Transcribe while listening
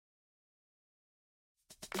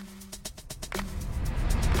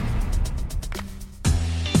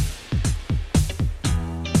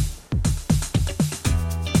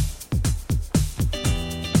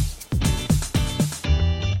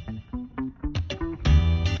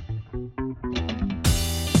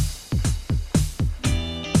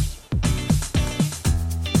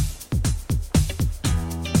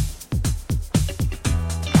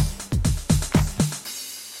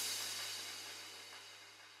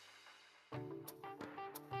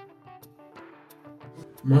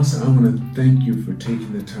Masa, I want to thank you for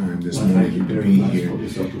taking the time this morning to be here.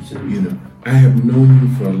 You know, I have known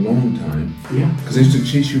you for a long time. Yeah. Because I used to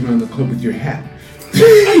chase you around the club with your hat. And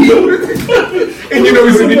you know,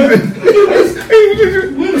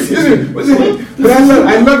 but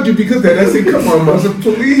I loved you because of that. I said, come on, Masa,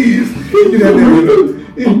 please. You know,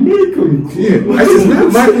 yeah. I said, it's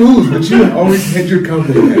not my rules, but you always had your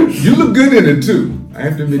cowboy hat. You look good in it too. I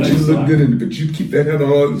have to admit, you look good in it, but you keep that hat on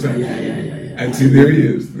all the time. Yeah. I see, there he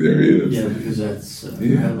is. There he is. Yeah, because that's, I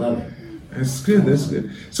love it. That's good, that's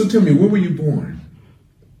good. So tell me, where were you born?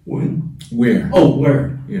 When? Where? Oh,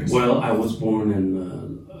 where? Yes. Well, I was born in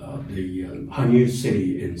the Hanyu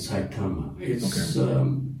city in Saitama. It's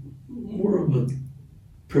more of a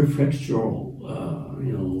prefectural,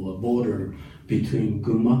 border between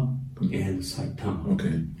Gunma and Saitama.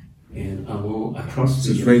 Okay. And across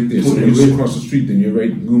so it's right there. So you just cross the street, then you're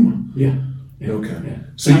right in Gunma. Yeah. Okay. Yeah.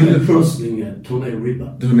 So you live crossing Tone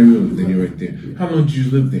River. Tone River, then you're right there. How long did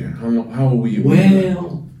you live there? How old were you?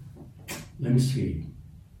 Well, let me see.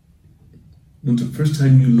 When's the first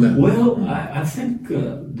time you left? Well, I think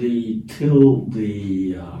till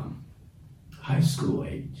the high school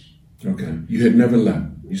age. Okay. You had never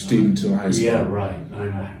left. You stayed until high school. Yeah, right.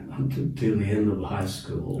 Until the end of high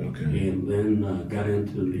school. Okay. And then got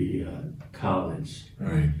into the college.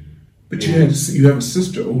 Right. But you have a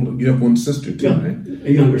sister, older. You have one sister too, right?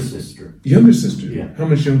 A younger sister. Younger sister? Yeah. How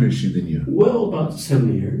much younger is she than you? Well, about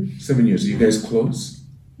 7 years. 7 years. Are you guys close?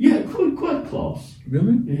 Yeah, quite close.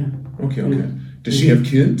 Really? Yeah. Okay. Does she have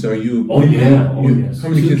kids? Are you? Oh, yeah. Yes. How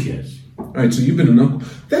many kids? All right, so you've been an uncle.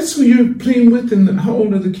 That's who you're playing with, and how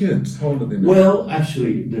old are the kids? How old are they now? Well,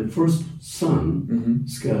 actually, the first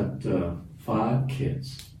son's got 5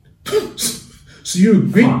 kids. So you're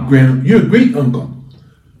a you're a great uncle.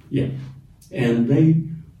 Yeah, and they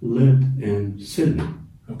lived in Sydney,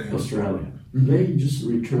 Australia. They just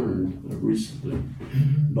returned recently,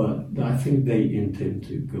 but I think they intend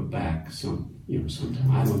to go back sometime.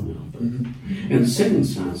 I don't know. But, and the second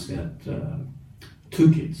son's got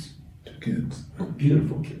 2 kids. 2 kids.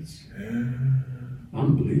 Beautiful kids. Yeah.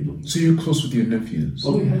 Unbelievable. So you're close with your nephews.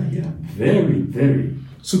 Oh yeah. Very, very.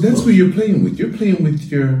 So that's close. who you're playing with. You're playing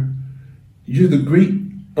with you're the great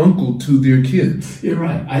uncle to their kids. You're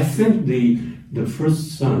right. I think the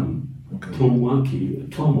first son,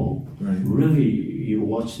 Tomo, really he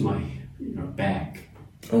watched my back.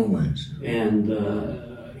 Always. And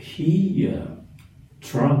he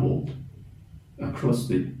traveled across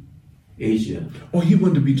the Asia. Oh, he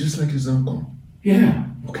wanted to be just like his uncle. Yeah.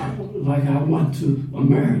 Okay. Like I went to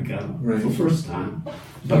America for the first time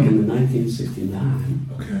back in 1969.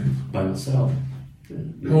 Okay. By myself.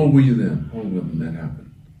 How old were you then? How old when that happened?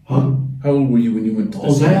 Huh? How old were you when you went to the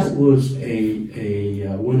that was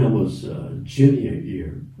when I was junior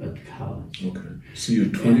year at college. Okay. So you're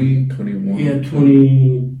 20, 21? Yeah,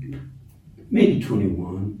 20, maybe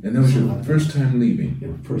 21. And that was your first time leaving?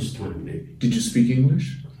 Yeah, first time leaving. Did you speak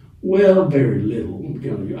English? Well, very little.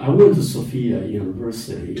 I went to Sophia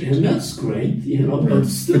University, and that's great, but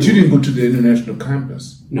still. But you didn't go to the international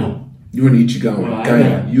campus? No. You were in Ichigawa,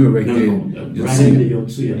 Gaya. You were right there. Right in the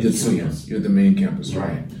Yotsuya. You're the main campus,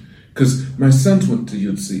 right? Because my sons went to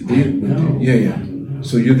Yotsuya. They went there. Yeah.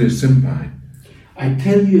 So you're their senpai. I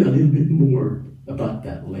tell you a little bit more about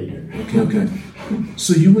that later. Okay.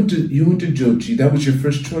 So you went to Jochi. That was your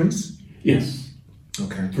first choice? Yes.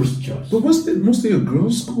 Okay. First choice. But was it mostly a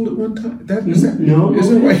girls' school at one time? No. Is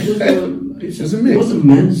it right? It was a mix. It was a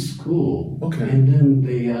men's school. Okay. And then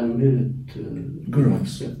they admitted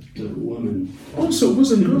girls. Except women. Oh, so it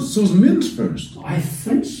wasn't girls. So it was men's first. I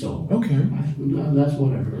think so. Okay. That's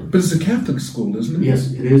what I heard. But it's a Catholic school, isn't it?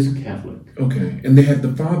 Yes, it is Catholic. Okay. And they had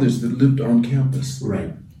the fathers that lived on campus.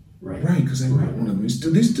 Right. Right, because I met one of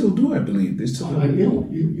them. They still do, I believe. They still do.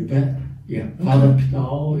 You bet. Yeah. Okay. Father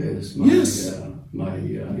Pitao is my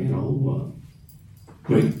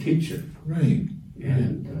great teacher. Right.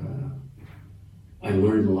 And I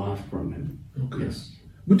learned a lot from him. Okay. Yes.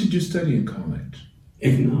 What did you study in college?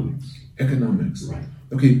 Economics. Right.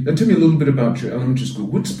 Okay, now tell me a little bit about your elementary school.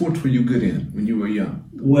 What sports were you good in when you were young?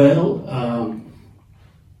 Well,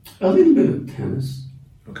 a little bit of tennis.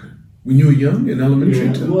 Okay. When you were young, in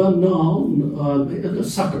elementary too? Well, no, the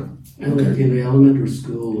soccer. And Okay. in the elementary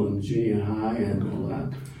school and junior high and all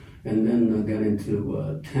that. And then I got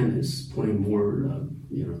into tennis, playing more,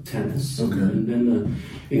 tennis. Okay. And then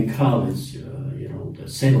in college, the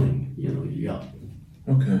sailing, yacht.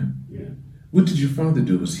 Okay. Yeah. What did your father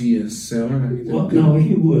do? Was he a sailor? or anything? Well, no,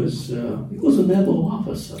 he was a naval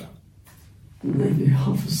officer. Navy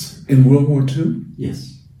officer. In World War II?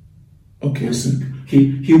 Yes. Okay, And so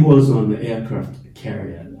he was on the aircraft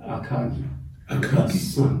carrier, Akagi. It got Akagi.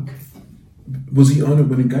 sunk. Was he on it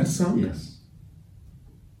when it got sunk? Yes.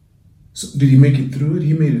 So did he make it through it?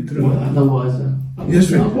 He made it through Well, it. otherwise,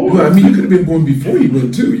 Yes, right. Well, I mean, you could have been born before he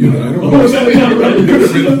went too. I don't know. Oh, yeah, right. You could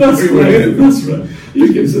have been That's before he went in. right. That's right.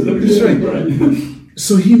 You can say that. That's right. Right.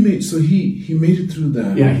 So he made it through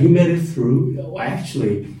that. Yeah, he made it through.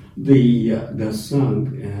 Actually, the sunk,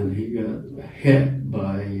 and he got hit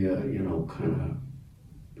by kind of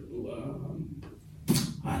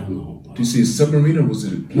I don't know. Do you see a submarine or was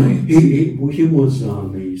it a plane? He was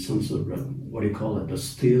on some sort of what do you call it? The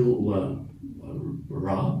steel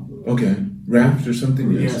rod. Okay, raft or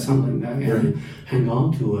something. Yeah, Yes. something like that. Right. And hang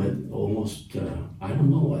on to it almost, I don't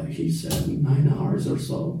know, he said 9 hours or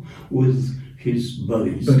so with his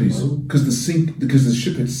buddies. Because the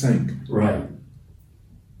ship had sank. Right.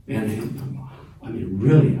 And he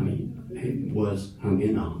was hung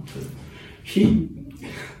in on to it.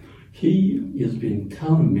 He has been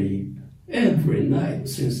telling me every night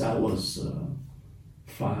since I was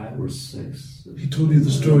 5 or 6. He told you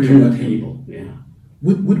the story about him. Table, yeah.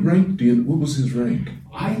 What rank what was his rank?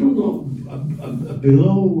 I don't know,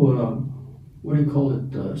 below, what do you call it,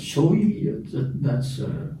 shoyi? That's...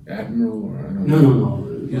 Admiral or I don't know.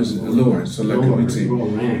 No. He was lower, so like lower, we'd say. lower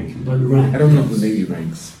rank, but rank. I don't know the Navy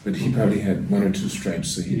ranks, but he probably had 1 or 2 stripes,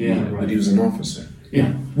 so but he was an officer.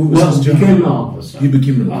 Yeah. What was his job? He became an officer. He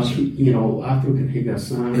became an officer. After he got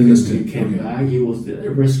signed, Enlisted, he came okay. back. He was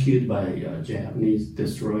rescued by a Japanese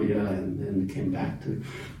destroyer and then came back to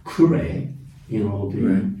Kure,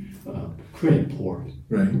 Kure port,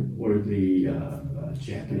 Right. where the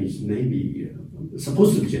Japanese Navy,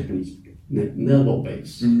 supposed to be Japanese naval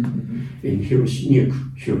base Mm-hmm. in near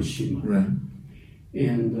Hiroshima. Right.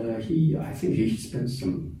 And I think he spent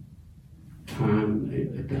some time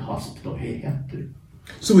at the hospital. He had to.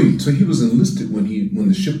 So he was enlisted when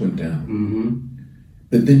the ship went down. Mm-hmm.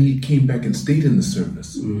 But then he came back and stayed in the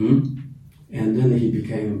service. Mm-hmm. And then he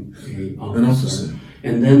became An officer.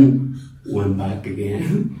 And then went back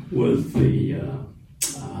again with the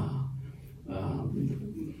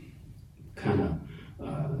kind of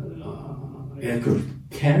aircraft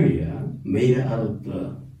carrier made out of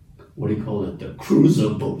the cruiser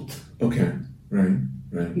boat. Okay. Right.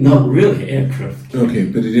 Not really aircraft. Okay,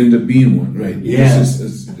 but it ended up being one, right? Yeah.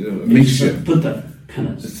 It's a makeshift. Put that kind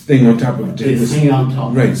of Thing on top of it. this thing on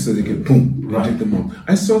top. Right, so they could boom, Right. take them off.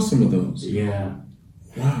 I saw some of those. Yeah.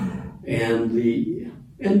 Wow. And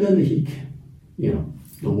then he,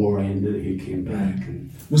 the war ended. He came back. Right.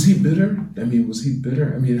 And, Was he bitter? I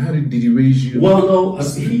mean, how did he raise you? well, no,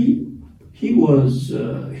 he was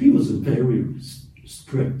a very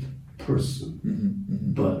strict person.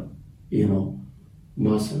 Mm-hmm. But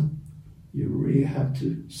Masa, you really have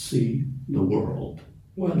to see the world.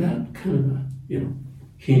 Well, that kind of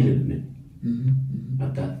hinted me Mm-hmm.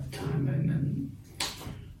 at that time, and then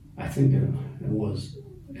I think it was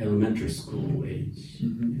elementary school age.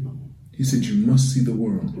 Mm-hmm. He said you must see the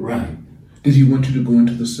world. Right. Did he want you to go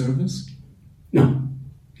into the service? No.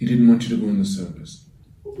 He didn't want you to go in the service.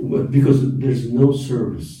 Well, because there's no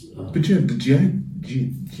service. But you have the GI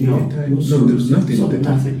No, time? no No, there was nothing. So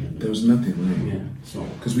nothing. There was nothing, right? Yeah. So.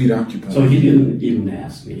 Because we'd occupied. So he didn't even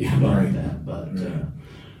ask me about Right. that, but Right.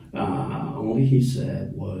 only he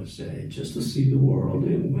said was just to see the world,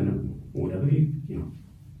 and whenever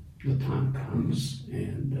the time comes,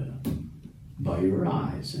 and by your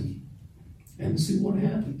eyes, and see what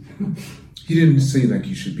happens. He didn't say like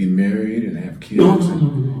you should be married and have kids.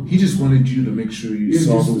 No. He just wanted you to make sure you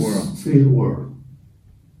saw the world. See the world.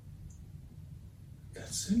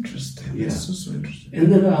 That's interesting. Yeah. That's so interesting.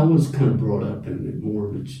 And then I was kind of brought up in more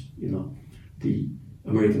of the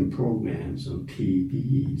American programs on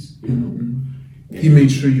TVs, Mm-hmm. He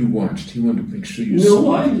made sure you watched. He wanted to make sure you saw.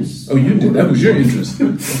 No, I just. Oh, you did. That was your interest.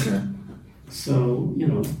 Okay. So,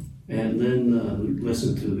 and then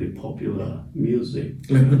listen to the popular music.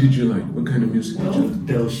 Like, what did you like? What kind of music did you like?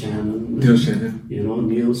 Del Shannon. Del Shannon.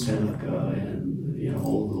 Neil Sedaka, and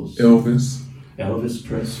all those. Elvis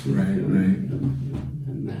Presley. Right.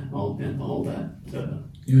 And that, all that.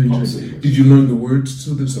 You pop enjoyed. singers. Did you learn the words to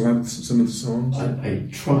this? Some of the songs. I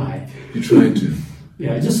tried. You tried to.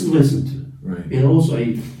 Yeah, I just listened to it. Right. And also,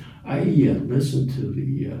 I listened to the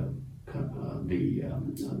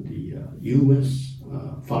U.S.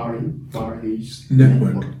 Far East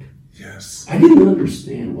Network. Yes. I didn't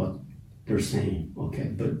understand what they're saying. Okay,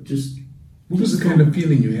 but just. What was the kind of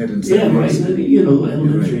feeling you had inside? Yeah, right. You know,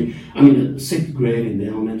 elementary. Right. I mean, 6th grade in the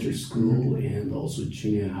elementary school and also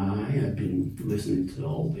junior high. I've been listening to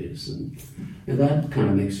all this, and that kind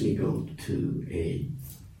of makes me go to a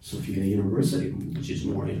Sophia University, which is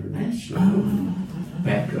more international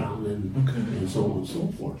background and so on and so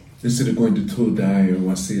forth. Instead of going to Todai or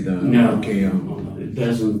Waseda. No, it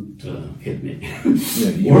doesn't hit me.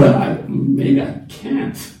 Yeah, or maybe I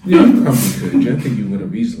can't. Yeah, you probably could. I think you would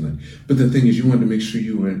have easily. But the thing is, you wanted to make sure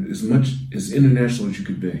you were as much as international as you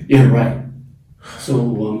could be. Yeah, right. So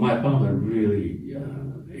my father really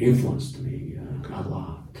influenced me a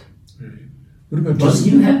lot. Right. What about but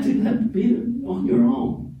you have to be on your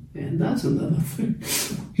own. And that's another thing.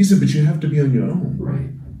 He said, but you have to be on your own.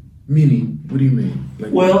 Right. Meaning, what do you mean?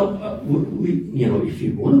 Like, well, if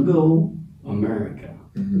you want to go America,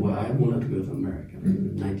 well, I wanted to go to America.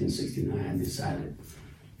 In 1969, I decided.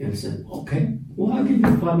 And I said, okay, well, I'll give you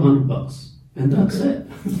 $500. And that's it.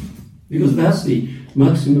 Because that's the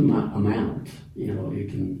maximum amount, you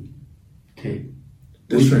can take.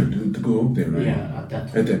 That's right, to go up there, right? Yeah, at that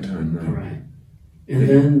time. At that time, right. Right. And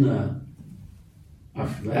then...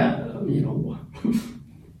 after that,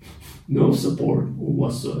 no support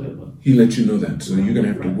whatsoever. He let you know that, so you're going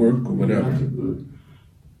to have to work or whatever.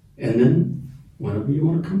 And then, whenever you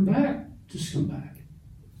want to come back, just come back.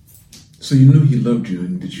 So you knew he loved you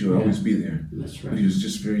and that you would always be there. That's right. But he was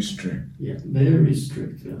just very strict. Yeah, very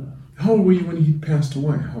strict. How old were you when he passed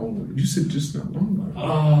away? How old were you? You said just not long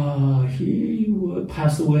ago. He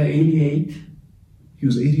passed away 88. He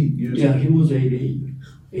was 80 years old? Yeah, he was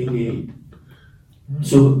 88.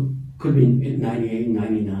 So could be in 98,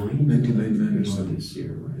 99. 1999 or so. This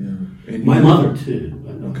year, right? Yeah. And my mother too.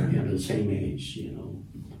 Okay. The same age,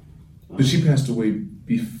 But she passed away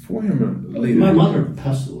before him or later? My mother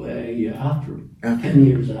passed away after 10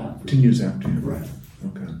 years after. 10 years after him. Right.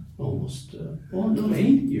 Okay. Almost,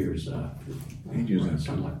 8 years after. 8 years after.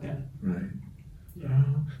 Something like that. Right.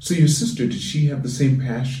 So your sister, did she have the same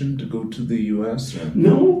passion to go to the U.S.? Or?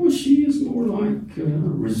 No, she is more like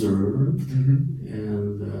reserved,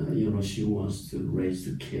 and she wants to raise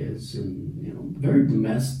the kids, and very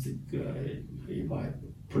domestic, if I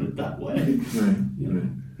put it that way. Right.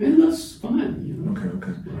 And that's fine. Okay.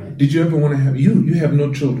 Right. Did you ever want to have you have no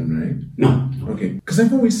children, right? No. Okay, because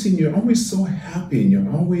I've always seen you're always so happy and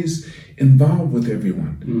you're always involved with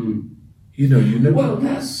everyone. Mm. You never. Well,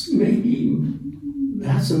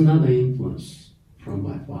 that's another influence from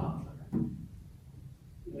my father.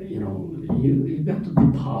 You got to be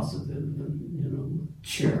positive and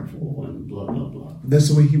cheerful and blah blah blah. That's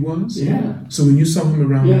the way he was? Yeah. So when you saw him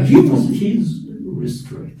around, he's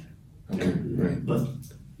restrained. Okay, right. But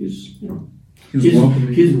he's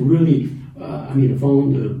welcoming. He's really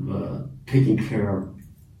fond of taking care of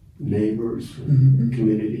neighbors and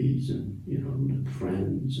communities and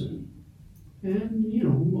friends and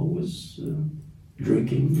always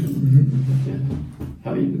drinking and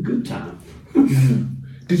having a good time. Yeah.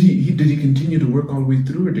 Did he continue to work all the way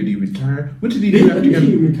through, or did he retire? What did he do after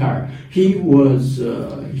he retired? He was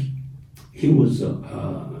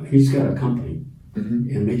he's got a company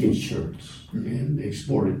in making shirts and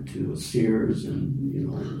exported to Sears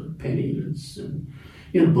and Pennies and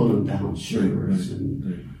button down shirts and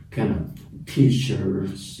kind of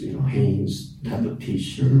T-shirts, Hanes type of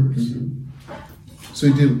T-shirts. So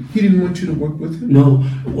he didn't want you to work with him? No.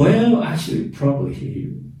 Well, actually, probably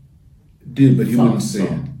he did, but he wouldn't say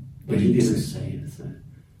it. But he didn't say anything.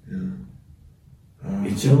 Yeah.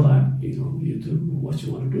 It's your life, you do what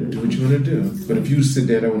you want to do. What you want to do. But if you said,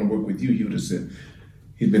 Dad, I want to work with you, he would have said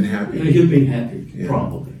he'd been happy. He'd been happy,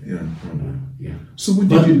 probably. Yeah, probably. Yeah. So what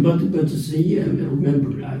did you... But to see,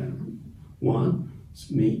 remember, I want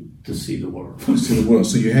me to see the world. To see the world,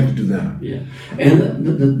 so you had to do that. Yeah. And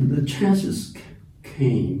the chances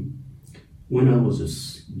came when I was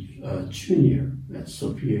a junior at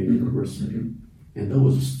Sophia University, and there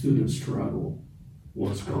was a student struggle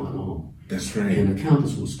was going on. That's right. And the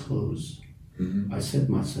campus was closed. I said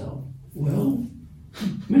to myself, well,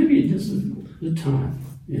 maybe this is the time,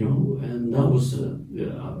 and that was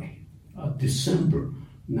December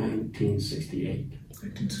 1968.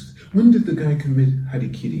 When did the guy commit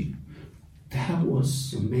harikiri? That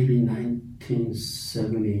was maybe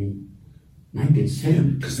 1970.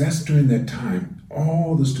 Because that's during that time,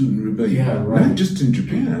 all the student rebellion. Yeah, right. Not just in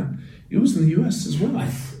Japan, it was in the U.S. as well.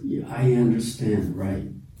 I understand,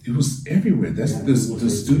 right. It was everywhere. That's the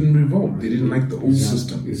student revolt. They didn't like the old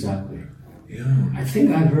system. Exactly. Yeah. I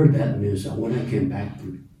think I heard that news when I came back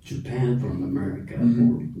to Japan from America for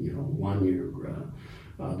 1 year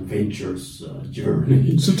adventures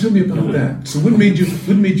journey. So tell me about that. So what made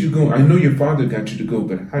you go? I know your father got you to go,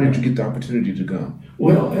 but how did you get the opportunity to go?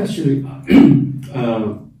 Well, actually,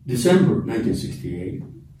 December 1968,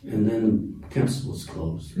 and then campus was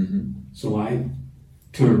closed. So I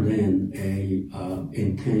turned in a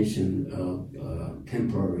intention of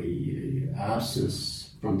temporary absence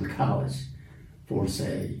from the college for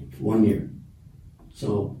say 1 year.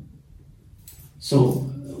 So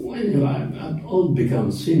when I all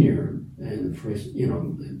become senior and fresh,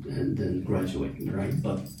 and then graduate, right?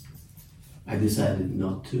 But I decided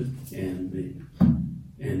not to,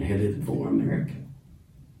 and headed for America.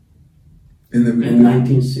 In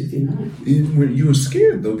 1969. You were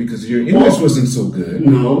scared though because your English wasn't so good.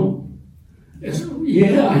 No.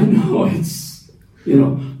 Yeah, I know. It's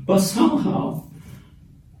but somehow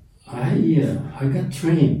I got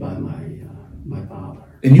trained by my father.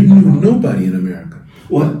 And you knew nobody in America.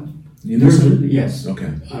 What? Yes.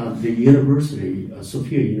 Okay. The university,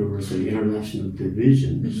 Sophia University International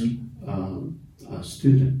Division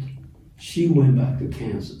student. She went back to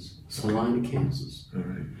Kansas, Salina, Kansas. All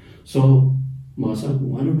right. So my son,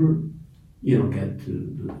 whenever get to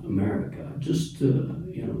America, just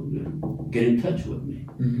get in touch with me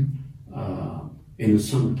in the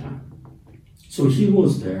summertime. So she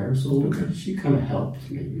was there, so she kind of helped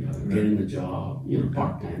me getting the job,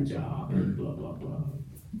 part-time job, and blah blah blah.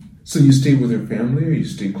 So you stayed with her family, or you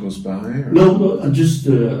stayed close by? Or? No, I just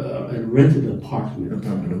rented an apartment.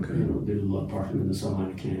 Okay. Little apartment in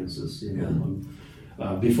Salina, Kansas.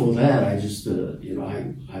 Before that, I just I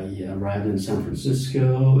arrived in San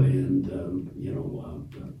Francisco and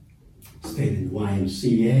stayed in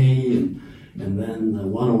YMCA and then the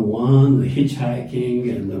 101, the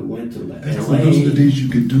hitchhiking, and then went to LA. Those are the days you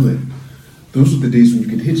could do it. Those were the days when you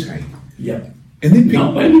could hitchhike. Yep. And then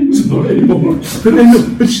no, I didn't do it anymore. So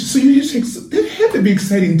you hitchhiked. That had to be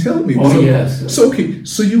exciting. Tell me. Oh, yes. So okay.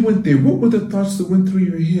 So you went there. What were the thoughts that went through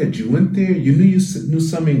your head? You went there. You knew knew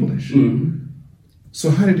some English. Mm-hmm. So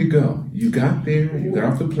how did it go? You got there. You got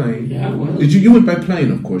off the plane. Yeah. Well, did you went by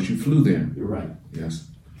plane? Of course, you flew there. You're right. Yes.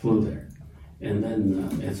 Flew there. And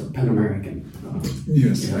then it's a Pan American.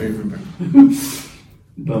 Yes, I remember.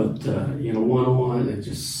 But 101 is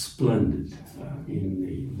just splendid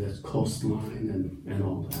in the coastline and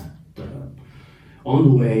all that. On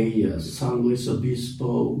the way, San Luis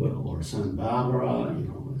Obispo or Santa Barbara,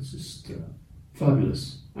 it's just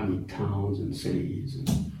fabulous. I mean, towns and cities,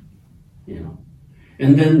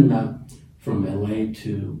 and then from LA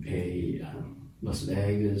to Las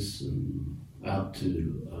Vegas and out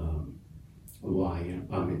to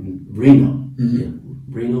Reno,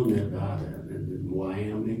 Reno, Nevada, and then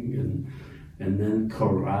Wyoming, and then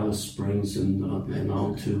Colorado Springs, and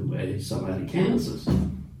on to Salina, Kansas.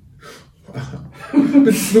 Wow.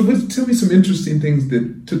 but tell me some interesting things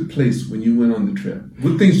that took place when you went on the trip.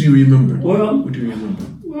 What things do you remember? Well, what do you remember?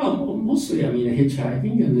 Well, mostly,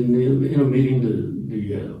 hitchhiking, and then meeting the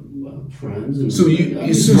friends. And so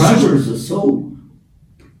drivers are so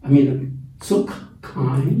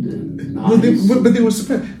kind and nice. But they were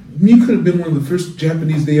surprised. You could have been one of the first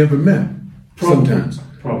Japanese they ever met. Sometimes,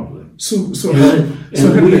 probably. So we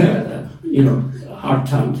had a hard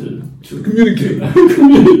time to communicate.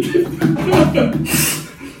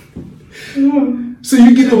 So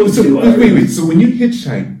you get over. So wait. So when you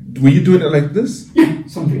hitchhiked, were you doing it like this? Yeah,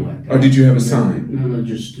 something like that. Or did you have a sign? No,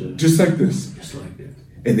 just like this. Just like that.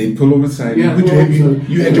 And they pull over the side. Yeah,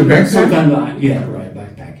 you had your backpack. Sometimes,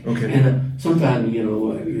 backpack. Okay. And sometimes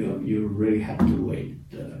you really have to wait.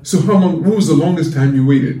 So how long? What was the longest time you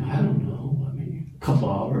waited? I don't know. A couple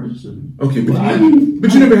hours. Okay,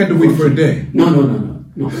 but you never had to wait for a day. No,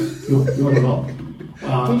 not at all.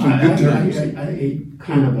 Those were good times. I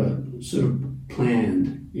kind of sort of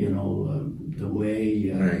planned, the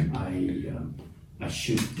way I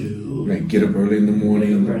should do. Right, get up early in the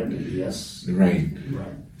morning. Right. Yes. Right.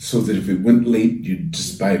 So that if it went late, you'd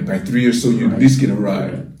just by 3 or so, you'd at least get a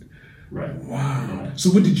ride. Right. Wow. Right. So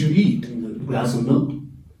what did you eat? A glass of milk.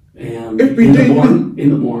 And every day? In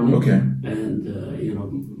the morning. Okay. And,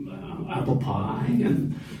 apple pie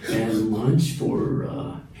and lunch for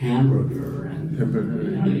hamburger and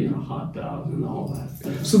hot dogs and all that.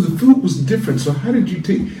 So the food was different. So how did you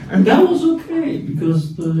take? That was okay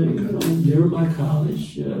because during my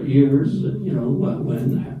college years,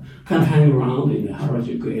 when I kind of hang around in the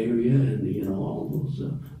Harajuku area and all those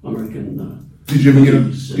American. Did you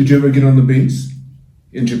ever get on the base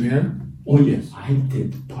in Japan? Oh yes, I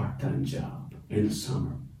did part-time job in the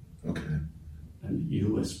summer. Okay. And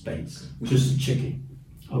U.S. base, just checking.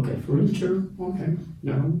 Okay, furniture. Okay,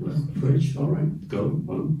 no, fridge. All right, go.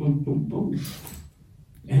 Boom, boom, boom, boom.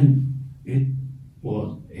 And it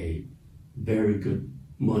was a very good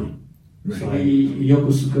money. Right. So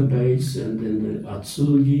Yokosuka base, and then the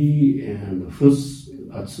Atsugi and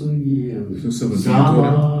Atsugi and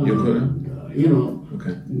Zama, and,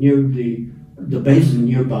 okay. Near the base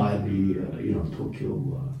nearby the Tokyo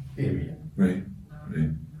area. Right.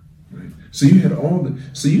 So you had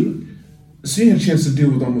so you had a chance to deal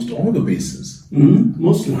with almost all the bases. Mm-hmm.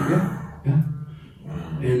 Mostly, yeah.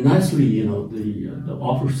 Wow. And nicely, the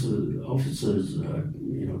officers,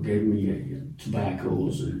 gave me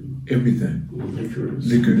tobaccos and everything,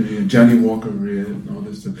 liquor, Johnny Walker Red, and all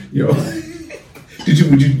this stuff.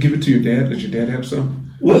 Would you give it to your dad? Did your dad have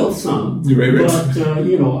some? Well, some. Right.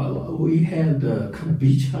 But we had a kind of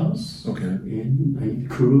beach house. Okay. In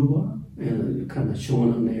Kuruwa. And kind of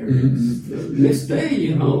Shonan there. Mm-hmm. The next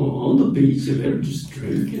day, on the beach, they're just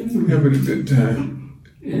drinking. Having a good time.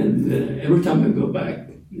 And every time I go back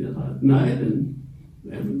at night, and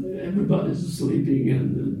everybody's sleeping,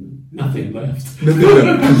 and nothing left. Because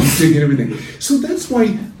you're taking everything. So that's why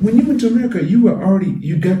when you went to America,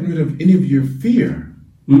 you'd gotten rid of any of your fear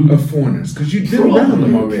of foreigners, because you'd been around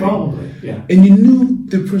them already. Probably, yeah. And you knew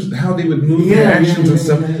how they would move, their actions and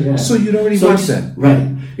stuff. Yeah. So you'd already watched that. Right.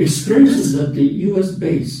 Experiences at the U.S.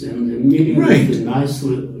 base and meeting with the nice,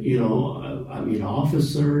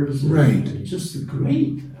 officers. Right. Just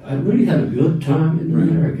great. I really had a good time in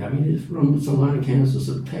America. I mean, it's from Salina, Kansas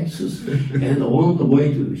to Texas, and along the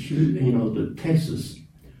way to Texas,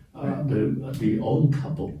 the old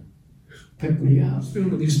couple picked me up.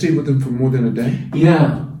 You stayed with them for more than a day?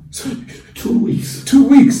 Yeah. 2 weeks. 2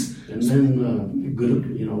 weeks. And then,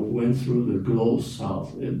 went through the Global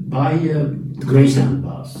South by Greyhound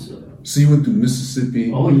bus. So you went through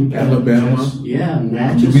Mississippi, Alabama,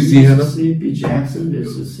 Natchez, Louisiana, Mississippi, Jackson,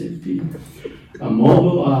 Mississippi,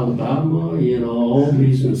 Mobile, Alabama. All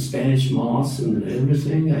these in Spanish Moss and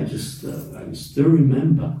everything. I still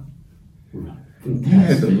remember. Fantastic. You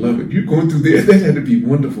had to love it. You're going through there. That had to be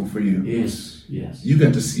wonderful for you. Yes. You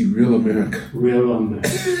got to see real America. Real America.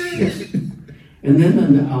 Yes. And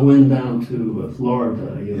then I went down to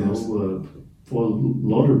Florida, for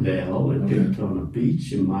Lauderdale, and Daytona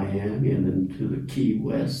Beach in Miami, and then to the Key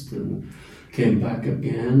West, and came back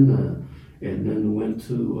again, and then went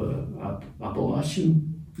to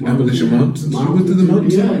Appalachian Mountains. You went to the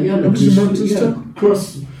mountains? Yeah. Appalachian Mountains stuff?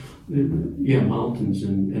 Across, mountains,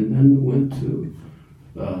 and then went to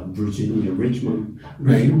Virginia, Richmond.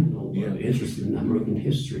 Right. Interested in American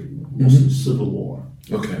history, mostly Civil War.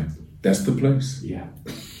 Okay. That's the place. Yeah.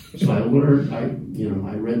 So I learned, I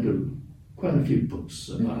read quite a few books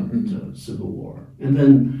about Civil War. And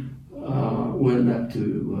then went up to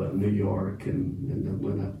New York, and then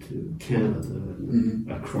went up to Canada, and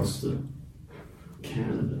across the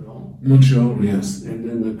Canada. Montreal, yes. And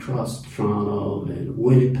then across Toronto and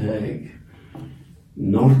Winnipeg,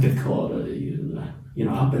 North Dakota,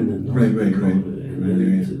 up in the North Dakota. And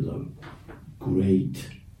then to the great,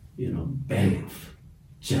 Banff.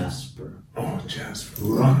 Jasper. Oh, Jasper.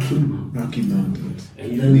 Rocky Mountains.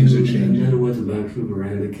 And then I went to Vancouver,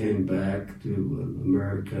 and I came back to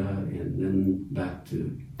America, and then back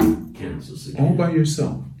to Kansas again. All by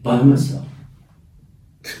yourself? By myself.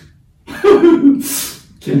 Can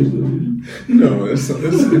you believe it? No, that's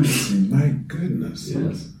interesting. My goodness.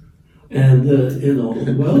 Yes. And,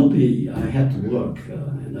 I had to work,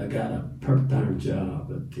 and I got a part-time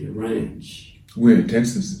job at the ranch. Where, in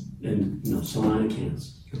Texas? In Salina,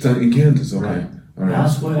 Kansas. It's in Kansas, okay. Right. All right.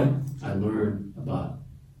 That's where I learned about,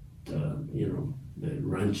 the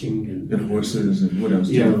ranching and horses and what else?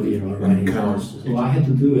 Riding horses. What I had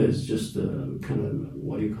to do is just kind of,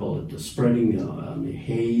 what do you call it, the spreading the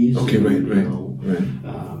haze. Okay, right.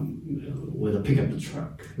 With a pickup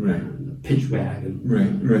truck. Right. And a pitch wagon.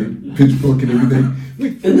 Right. Pitchfork and everything.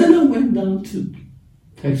 And then I went down to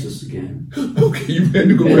Texas again. Okay, you had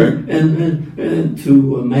to go back. And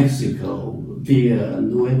to Mexico via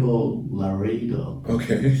Nuevo Laredo.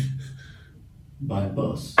 Okay. By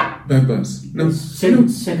bus. No.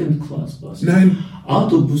 Second class bus. 9.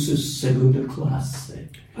 Autobuses segunda clase.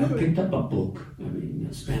 I picked up a book,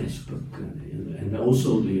 a Spanish book, and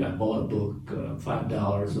also I bought a book,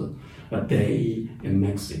 $5 a day in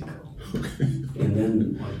Mexico. Okay. And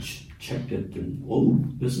then I checked it, and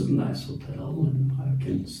this is a nice hotel, and I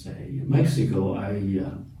can stay. In Mexico, I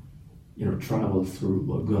traveled through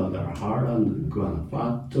Guadalajara,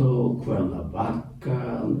 Guanajuato, Cuernavaca,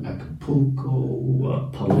 Acapulco,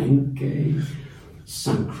 Palenque,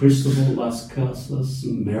 San Cristobal Las Casas,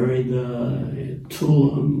 Merida,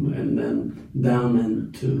 Tulum, and then down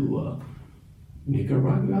into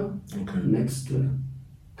Nicaragua, next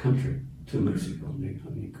country to Mexico,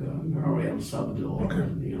 Nicaragua or El Salvador,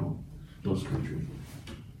 those countries.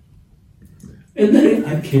 And then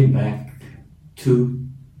I came back to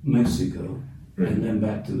Mexico and then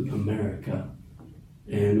back to America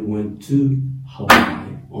and went to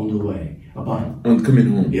Hawaii on the way. Coming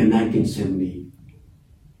home? In 1970,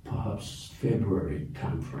 perhaps February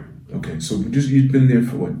time frame. Okay, so you'd been there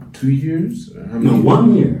for what, 2 years? No,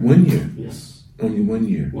 1 year. 1 year? Yes. Only 1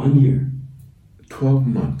 year? 1 year. 12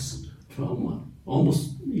 months? 12 months.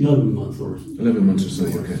 Almost 11 months or so. 11 months or so,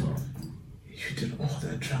 okay. You did all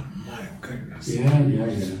that job, my goodness. Yeah.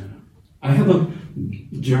 I have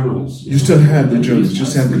journals. You still have the journals,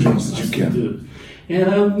 just have the journals that you kept.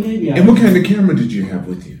 And what kind of camera did you have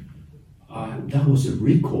with you? That was a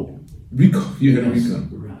Ricoh. Ricoh? You had a Ricoh?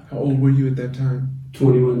 Right. How old were you at that time?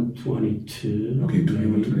 21, 22. Okay,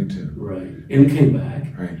 21, 22. Right. And came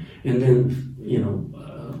back. Right. And then,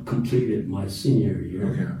 completed my senior year.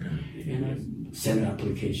 Okay. And I sent an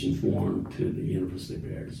application form to the University of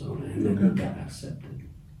Arizona and then got accepted.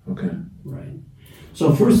 Okay. Right.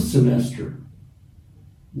 So first semester,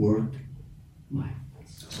 worked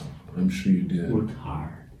I'm sure you did. Worked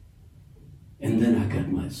hard. And then I got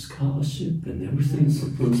my scholarship and everything. So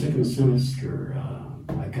from second semester,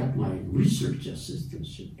 I got my research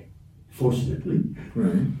assistantship, fortunately.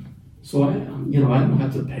 Right. So I don't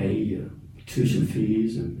have to pay tuition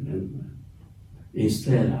fees, and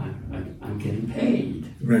instead I'm getting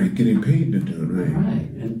paid. Right, getting paid to do it, right.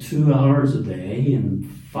 Right, and 2 hours a day in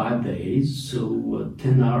 5 days, so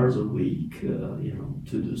 10 hours a week, to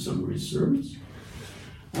do some research.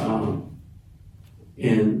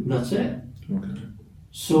 And that's it. Okay.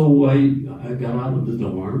 So I got out of the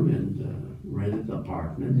dorm and rented an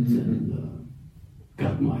apartment and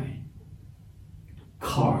got my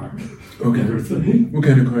car. Okay. Everything. What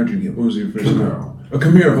kind of car did you get? What was your first Camaro. car? A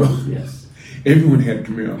Camaro? Yes. Everyone had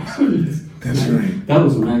Camaros. That's right. That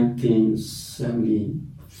was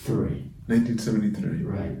 1973. 1973.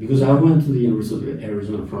 Right. Because I went to the University of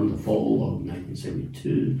Arizona from the fall of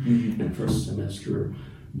 1972 and first semester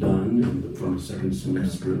done, and from the second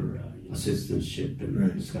semester assistantship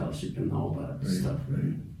and scholarship and all that stuff.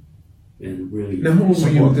 Right. And really. Now, how old were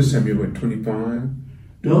you at this time? You were 25?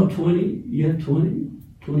 No, 23,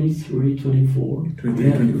 24.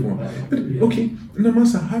 23, 24. But, okay,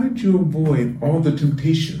 Namasa, how did you avoid all the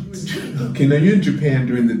temptations? Okay, now you're in Japan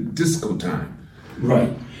during the disco time.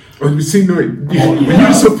 Right. When you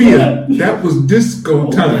were Sophia, that was disco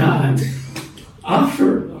time.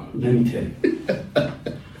 Let me tell you.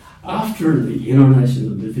 After the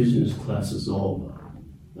international divisions class is over,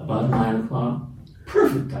 about 9 o'clock,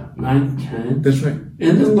 perfect time, 9, 10. That's right. And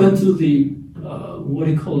then went to the, what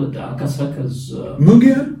do you call it, Akasaka's...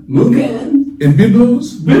 Mugen? And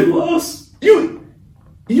Biblos? Biblos.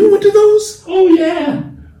 You went to those? Oh, yeah.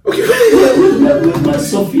 Okay. with my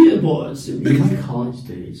Sophia boys. In my college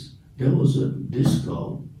days, there was a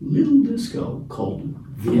little disco called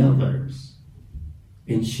The Others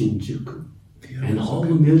in Shinjuku. And all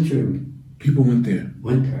the military people went there.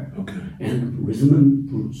 Okay. And rhythm and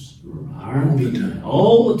blues, R&B,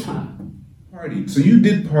 all the time. Party. So you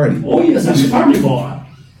did party. Oh yes, I'm a party boy.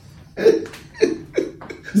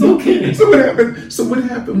 No kidding. So what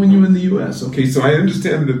happened when you were in the U.S.? Okay, so I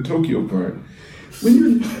understand the Tokyo part.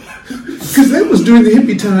 Because that was during the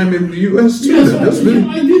hippie time in the U.S. too. Yes,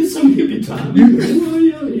 I did some hippie time.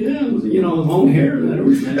 Long hair and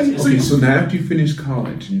everything. So now after you finished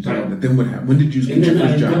college, and then what happened? When did you get your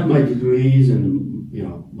first job? I got my degrees and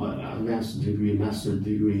my master's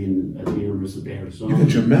degree at the University of Arizona. You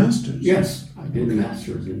got your master's? Yes, I did a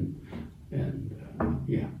master's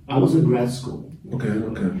I was in grad school. Okay.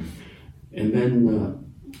 And then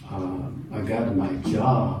I got my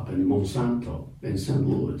job in Monsanto in St.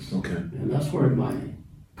 Louis. Okay. And that's where my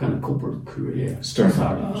kind of corporate career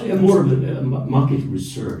started. More of a market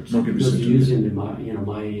research. Because using my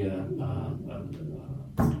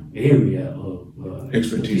area of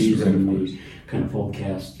expertise in the kind of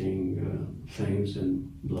forecasting things and.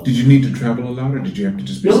 Did you need to travel a lot, or did you have to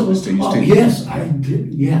just stay? Yes, I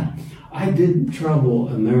did. Yeah. I did travel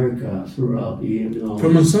America throughout the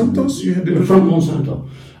From Monsanto? You had to from Monsanto.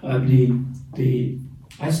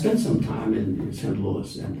 I spent some time in St.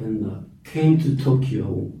 Louis and then came to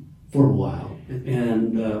Tokyo for a while.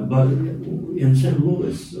 And but in St.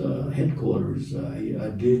 Louis headquarters, I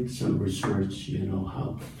did some research.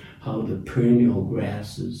 How the perennial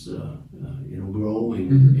grasses growing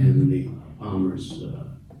in the farmers'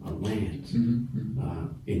 lands in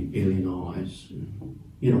Illinois.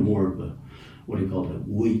 More of a, what do you call it,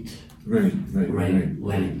 wheat lands.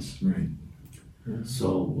 Right.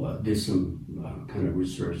 So did some kind of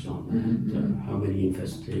research on that, how many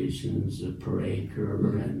infestations per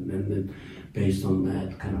acre, and then based on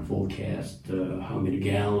that kind of forecast how many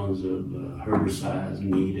gallons of herbicides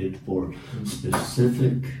needed for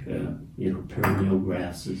specific perennial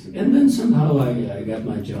grasses. And then somehow I got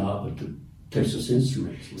my job at the Texas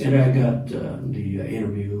Instruments, and I got the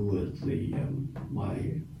interview with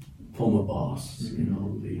my former boss.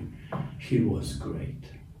 He was great.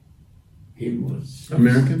 He was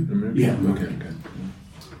American? Yeah. Okay.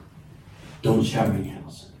 Don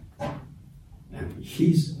Scharinghausen. And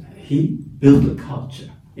he built a culture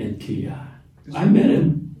in TI. I met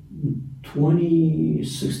him in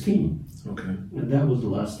 2016. Okay. And that was the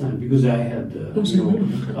last time, because I had the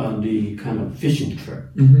kind of fishing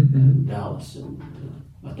trip in Dallas, and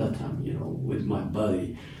at that time, with my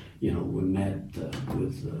buddy, we met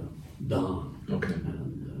with Don. Okay.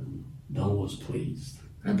 And Don was pleased.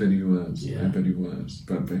 I bet he was. Yeah. I bet he was.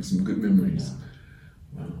 Brought back some good memories.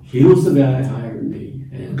 Yeah. Wow. He was the guy who hired me,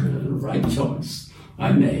 and the right choice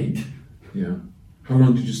I made. Yeah. How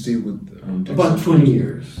long did you stay with Texas? About 20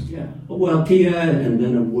 years, yeah. Well, TI, and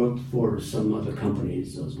then I worked for some other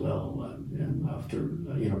companies as well, and after,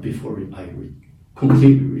 before I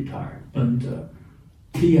completely retired. But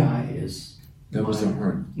TI is that was the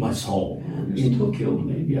heart. My soul. And in Tokyo,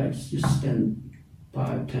 maybe I just spent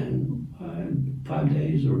 5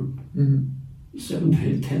 days or 7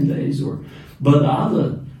 days, 10 days, but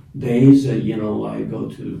other days, I go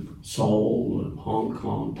to Seoul, Hong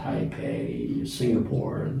Kong, Taipei,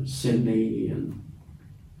 Singapore, and Sydney,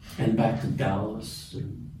 and back to Dallas,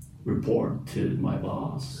 and report to my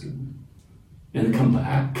boss, and come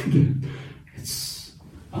back. It's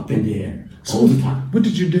up in the air all the time. What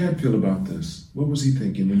did your dad feel about this? What was he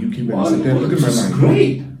thinking when you came back? He said, Dad, look at my life.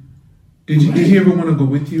 Great. Did he ever want to go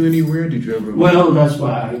with you anywhere? Did you ever? Well, that's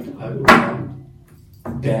why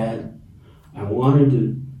Dad, I wanted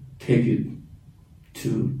to take you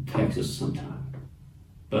to Texas sometime,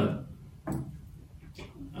 but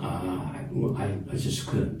I just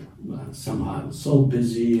couldn't. Somehow I was so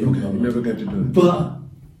busy. Okay, you never got to do it.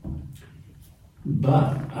 But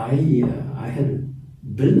I had a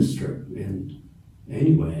business trip in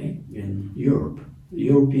Europe.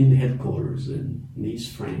 European headquarters in Nice,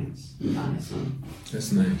 France. Nice, huh?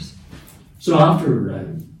 That's nice. So after I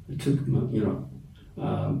took,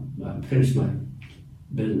 I finished my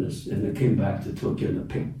business, and I came back to Tokyo and I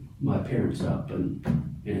picked my parents up, and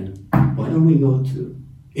why don't we go to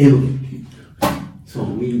Italy? So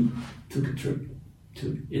we took a trip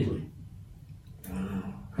to Italy.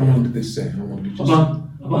 Wow. How long did they stay? How long did you stay?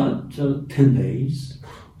 About 10 days.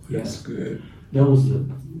 That's good. That was a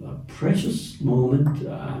precious moment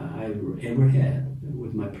I ever had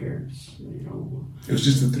with my parents. It was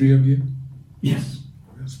just the three of you? Yes.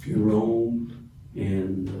 That's beautiful. Rome,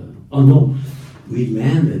 and we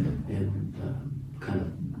landed in kind of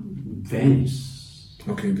Venice.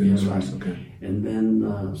 Okay, Venice. Yeah, right. Okay. And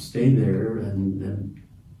then stayed there, and then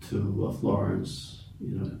to Florence.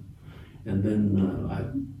 And then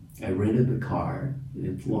I rented a car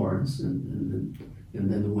in Florence, and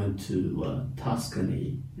then went to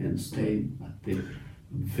Tuscany and stayed at the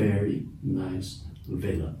very nice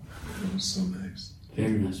villa. That was so nice.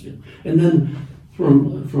 Very nice villa. And then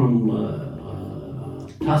from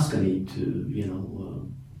Tuscany to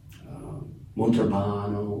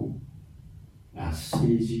Montalbano,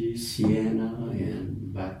 Assisi, Siena,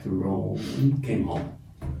 and back to Rome, and came home.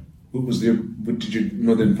 What did your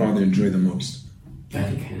mother and father enjoy the most?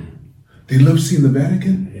 Vatican. They loved seeing the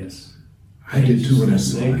Vatican? Yes. I did too when I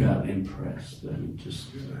saw it. They got impressed, and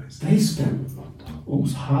they spent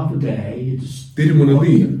almost half a day just. They didn't want to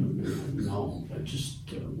leave. No,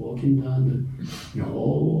 just walking down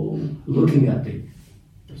looking at the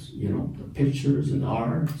pictures and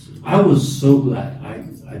art. I was so glad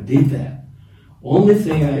I did that. Only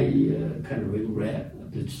thing I kind of regret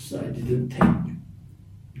is I didn't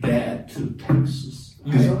take Dad to Texas.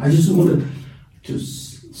 I just wanted to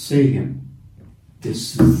say him,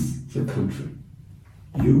 this is the country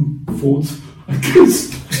you fought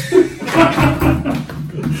against.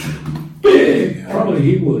 Big. Probably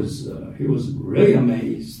he was really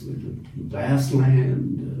amazed with the vast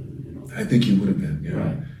land. I think he would have been. Yeah.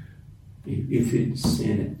 Right. If he'd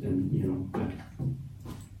seen it, and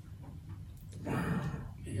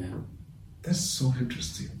yeah. That's so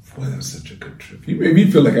interesting. Boy, that was such a good trip. You made me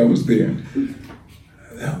feel like I was there.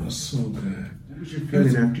 That was so good. What was your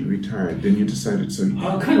feeling after you retired? Then you decided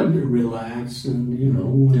I kind of relaxed, and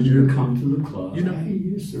when you come to the club, I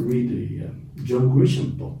used to read the John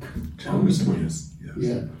Grisham book. John Grisham, yes.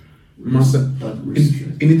 Yeah. Marcel,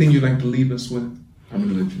 anything you'd like to leave us with? I'm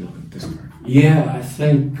going to let you know at this part. Yeah, I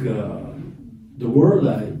think the word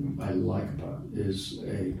I like about is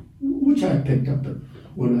which I picked up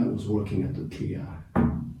when I was working at the TI.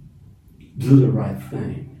 Do the right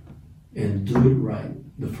thing and do it right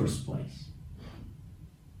the first place.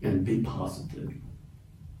 And be positive.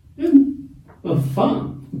 And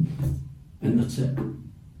fun. And that's it.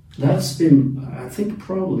 That's been, I think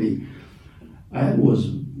probably, I was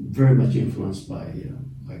very much influenced by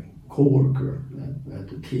a co-worker at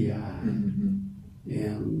the TI. Mm-hmm.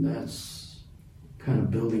 And that's kind of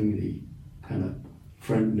building the kind of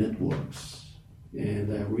friend networks.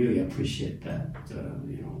 And I really appreciate that,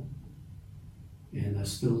 And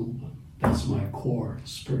that's my core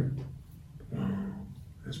spirit. Wow,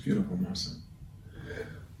 that's beautiful, Marcel.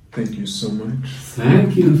 Thank you so much.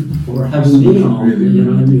 Thank you for having me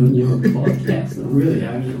on, your podcast. I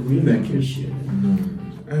really appreciate it. No,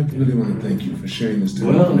 I really want to thank you for sharing this today.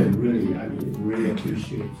 Well, I really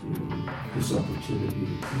appreciate this opportunity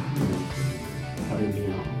to having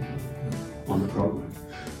me on the program.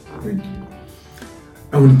 Thank you.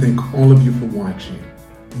 I want to thank all of you for watching.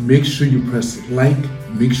 Make sure you press like,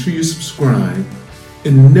 make sure you subscribe,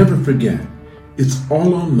 and never forget, it's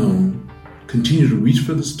all unknown. Continue to reach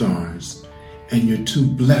for the stars, and you're too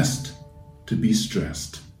blessed to be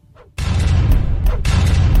stressed.